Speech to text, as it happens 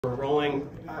We're rolling.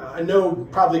 I know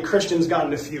probably Christian's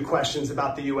gotten a few questions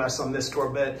about the U.S. on this tour,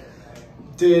 but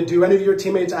do any of your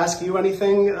teammates ask you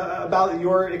anything about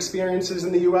your experiences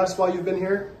in the U.S. while you've been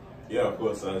here? Yeah, of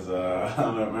course. As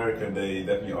I'm an American, they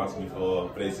definitely ask me for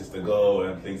places to go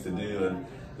and things to do and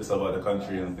just about the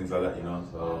country and things like that, you know.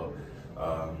 So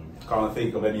can't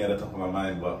think of any at the top of my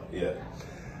mind, but yeah.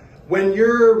 When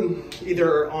you're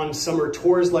either on summer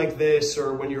tours like this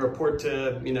or when you report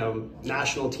to,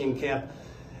 national team camp,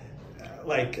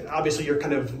 like obviously you're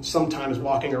kind of sometimes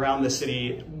walking around the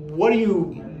city. What do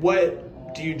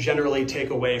you generally take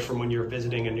away from when you're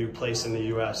visiting a new place in the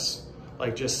U.S.?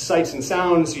 Like just sights and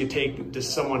sounds? Does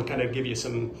someone kind of give you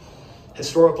some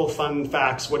historical fun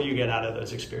facts? What do you get out of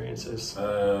those experiences?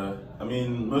 I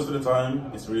mean, most of the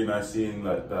time it's really nice seeing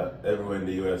like that everywhere in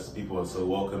the US people are so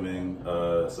welcoming,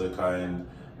 so kind,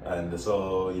 and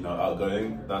so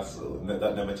outgoing.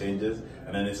 That never changes.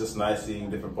 And then it's just nice seeing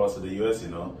different parts of the US,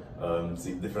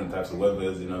 see different types of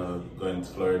weathers, going to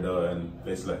Florida and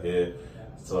places like here.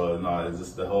 So no, it's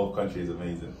just the whole country is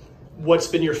amazing. What's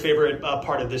been your favorite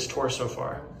part of this tour so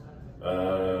far?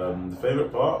 The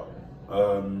favorite part,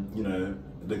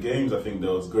 the games. I think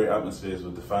there was great atmospheres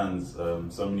with the fans.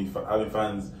 Having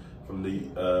fans from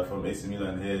AC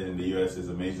Milan here in the US is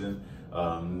amazing.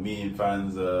 Meeting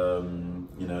fans, in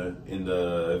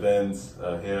the events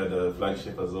here, the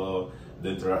flagship as well, the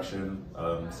interaction,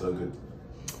 so good.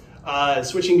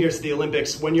 Switching gears to the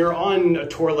Olympics, when you're on a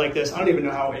tour like this, I don't even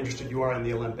know how interested you are in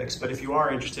the Olympics, but if you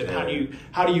are interested,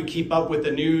 how do you keep up with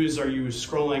the news? Are you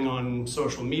scrolling on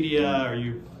social media? Are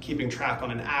you keeping track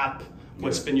on an app?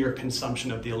 What's been your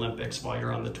consumption of the Olympics while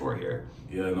you're on the tour here?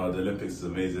 Yeah, no, the Olympics is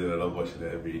amazing. I love watching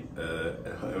it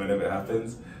whenever it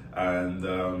happens. And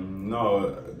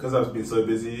because I've been so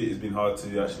busy, it's been hard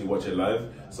to actually watch it live.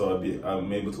 So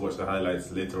I'm able to watch the highlights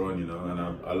later on, and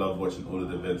I love watching all of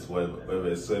the events, whether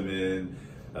it's swimming,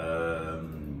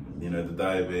 the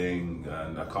diving,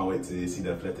 and I can't wait to see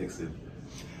the athletics soon.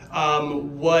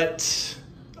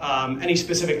 Any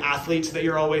specific athletes that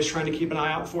you're always trying to keep an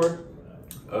eye out for?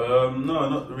 No,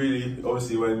 not really.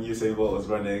 Obviously, when Usain Bolt was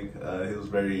running, he was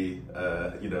very,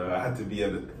 I had to be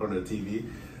in front of the TV.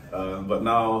 But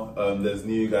now there's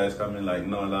new guys coming like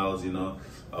Noah Lyles, and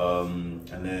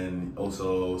then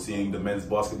also seeing the men's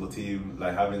basketball team,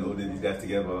 like having all of these guys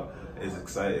together is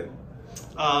exciting.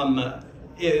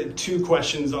 Two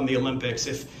questions on the Olympics.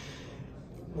 If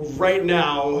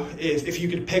you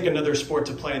could pick another sport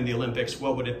to play in the Olympics,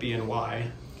 what would it be and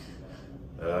why?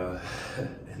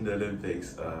 In the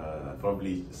Olympics,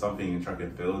 probably something in track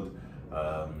and field.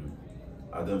 I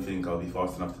don't think I'll be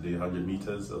fast enough to do 100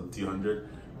 meters or 200,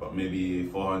 but maybe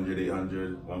 400,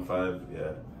 800, 15,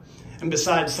 yeah. And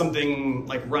besides something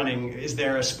like running, is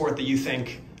there a sport that you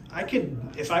think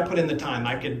if I put in the time,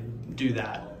 I could do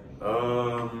that?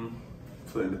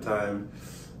 Put in the time,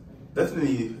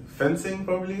 definitely fencing,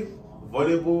 probably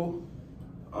volleyball.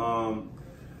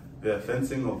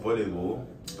 Fencing or volleyball.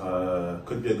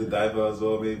 Could be a good diver as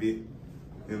well, maybe.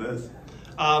 Who knows?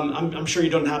 I'm sure you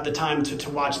don't have the time to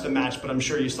watch the match, but I'm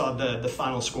sure you saw the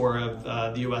final score of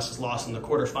the U.S.'s loss in the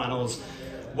quarterfinals.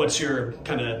 What's your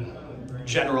kind of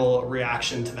general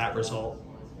reaction to that result?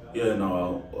 Yeah,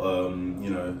 no,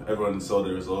 everyone saw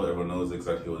the result. Everyone knows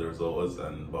exactly what the result was,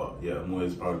 but I'm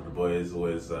always proud of the boys.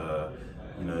 Always,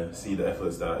 see the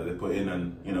efforts that they put in,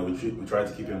 and we try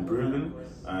to keep improving,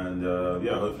 and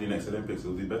hopefully next Olympics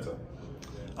will be better.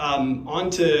 On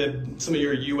to some of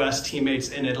your U.S. teammates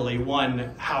in Italy.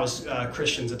 One, how's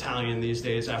Christian's Italian these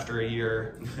days after a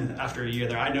year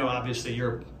there? I know obviously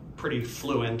you're pretty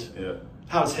fluent. Yeah.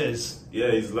 How's his? Yeah,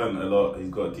 he's learned a lot. He's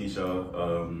got a teacher,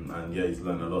 and he's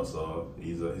learned a lot. So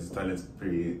his Italian's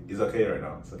he's okay right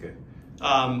now. It's okay.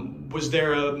 Was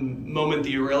there a moment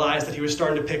that you realized that he was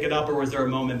starting to pick it up, or was there a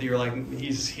moment that you were like,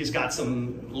 he's got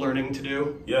some learning to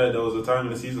do? Yeah, there was a time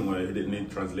in the season where he didn't need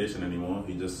translation anymore.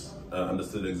 He just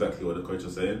understood exactly what the coach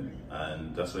was saying,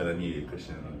 and that's when I needed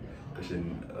Christian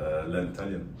learn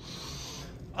Italian.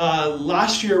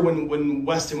 Last year when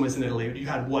Weston was in Italy, you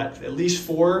had at least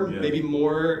four, maybe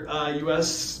more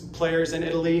U.S. players in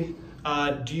Italy.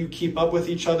 Do you keep up with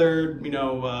each other,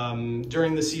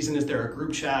 during the season? Is there a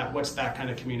group chat? What's that kind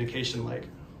of communication like?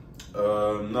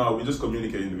 No, we just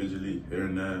communicate individually here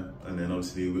and there. And then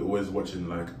obviously we're always watching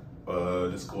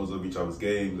the scores of each other's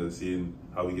games and seeing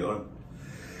how we get on.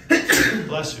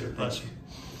 Bless you.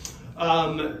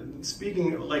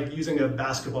 Speaking, using a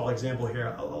basketball example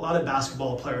here, a lot of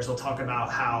basketball players will talk about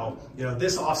how,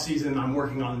 this off season I'm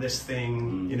working on this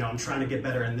thing, I'm trying to get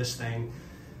better in this thing.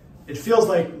 It feels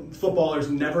like footballers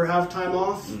never have time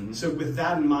off. So with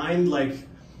that in mind,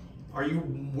 Are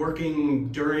you working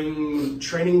during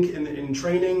training, in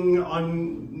training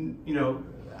on, you know,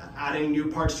 adding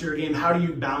new parts to your game? How do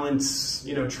you balance,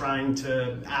 you know, trying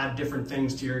to add different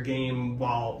things to your game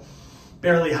while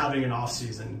barely having an off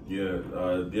season? Yeah,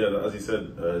 as you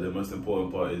said, the most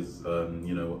important part is,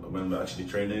 you know, when we're actually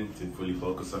training, to fully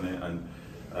focus on it and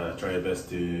try your best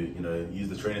to, you know, use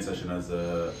the training session as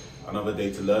another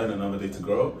day to learn, another day to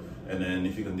grow. And then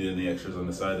if you can do any extras on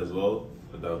the side as well,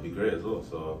 that would be great as well.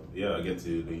 So yeah, I get to,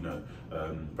 you know,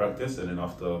 practice, and then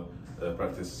after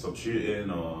practice, stop shooting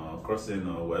or crossing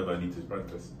or whatever I need to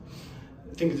practice.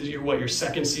 I think this is your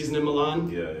second season in Milan.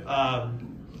 Yeah.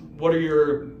 What are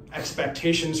your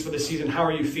expectations for the season? How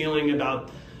are you feeling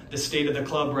about the state of the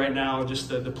club right now, just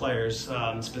the players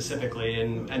specifically,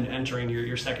 and entering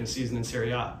your second season in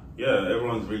Serie A? Yeah,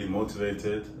 everyone's really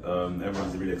motivated.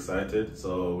 Everyone's really excited.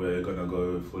 So we're gonna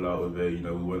go full out with it. You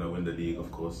know, we want to win the league, of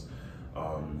course.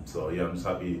 So yeah, I'm just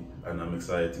happy and I'm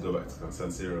excited to go back to San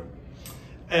Siro.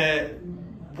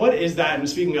 What is that? And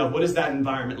speaking of, what is that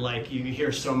environment like? You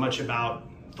hear so much about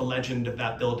the legend of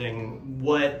that building.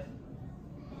 What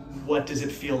does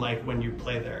it feel like when you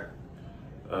play there?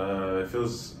 It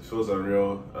feels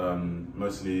unreal,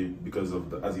 mostly because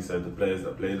of, as you said, the players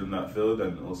that played on that field,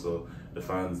 and also the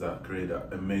fans that create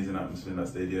that amazing atmosphere in that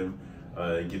stadium.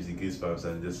 It gives you goosebumps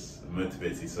and just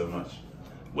motivates you so much.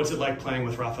 What's it like playing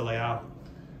with Rafael?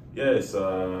 Yeah, it's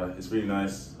really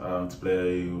nice to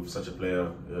play with such a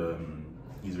player.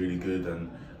 He's really good, and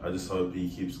I just hope he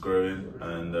keeps growing.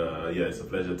 And yeah, it's a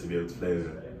pleasure to be able to play with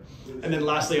him. And then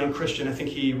lastly on Christian, I think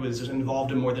he was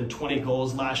involved in more than 20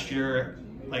 goals last year.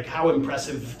 Like, how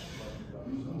impressive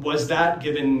was that,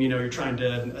 given, you know, you're trying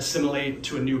to assimilate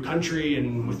to a new country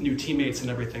and with new teammates and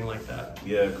everything like that?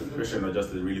 Yeah, Christian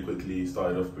adjusted really quickly,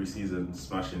 started off pre-season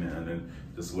smashing it, and then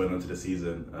just went on to the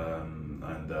season.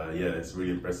 Yeah, it's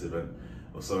really impressive, and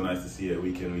it was so nice to see it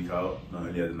week in, week out, not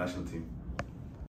only at the national team.